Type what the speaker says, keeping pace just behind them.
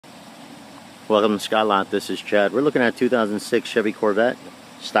Welcome to Scott Lot. This is Chad. We're looking at 2006 Chevy Corvette,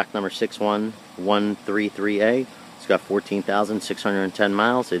 stock number 61133A. It's got 14,610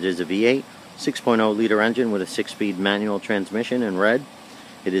 miles. It is a V8, 6.0 liter engine with a 6-speed manual transmission in red.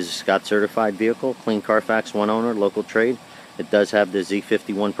 It is a Scott certified vehicle, clean Carfax, one owner, local trade. It does have the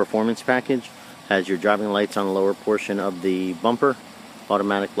Z51 performance package. Has your driving lights on the lower portion of the bumper,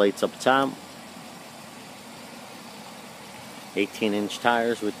 automatic lights up top. 18-inch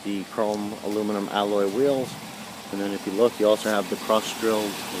tires with the chrome aluminum alloy wheels, and then if you look, you also have the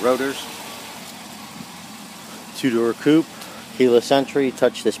cross-drilled rotors. 2-door coupe, keyless entry.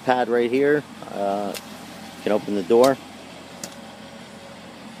 Touch this pad right here. You can open the door.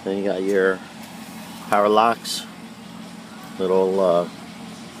 Then you got your power locks, little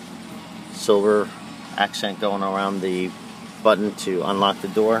silver accent going around the button to unlock the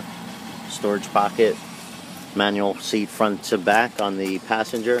door. Storage pocket. Manual seat front to back on the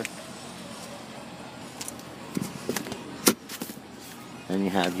passenger. Then you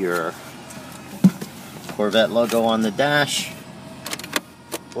have your Corvette logo on the dash.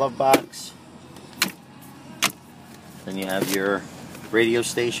 Glove box. Then you have your radio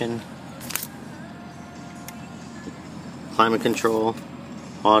station. Climate control.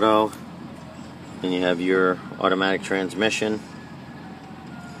 Auto. Then you have your automatic transmission.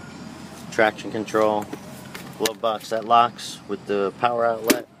 Traction control. Glove box that locks with the power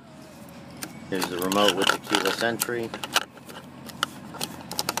outlet. Here's the remote with the keyless entry.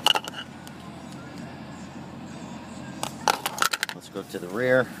 Let's go to the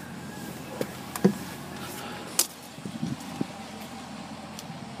rear.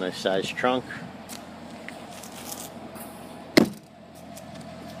 Nice size trunk.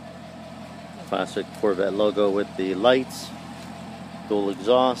 Classic Corvette logo with the lights. Dual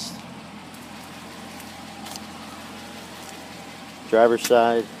exhaust. Driver's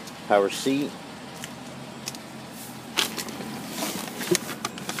side, power seat,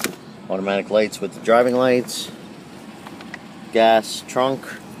 automatic lights with the driving lights, gas trunk,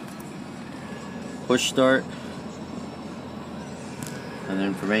 push start, and the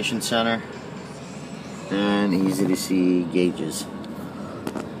information center, and easy to see gauges.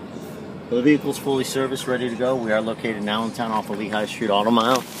 The vehicle's fully serviced, ready to go. We are located in Allentown off of Lehigh Street Auto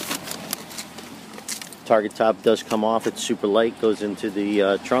Mile. Target top does come off. It's super light, goes into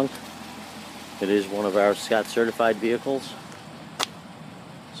the trunk. It is one of our Scott certified vehicles.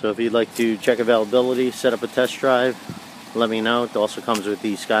 So if you'd like to check availability, set up a test drive, let me know. It also comes with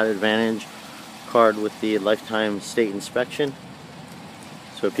the Scott Advantage card with the lifetime state inspection.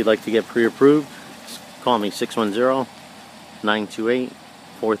 So if you'd like to get pre-approved, call me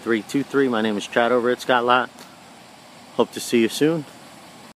 610-928-4323. My name is Chad over at Scott Lot. Hope to see you soon.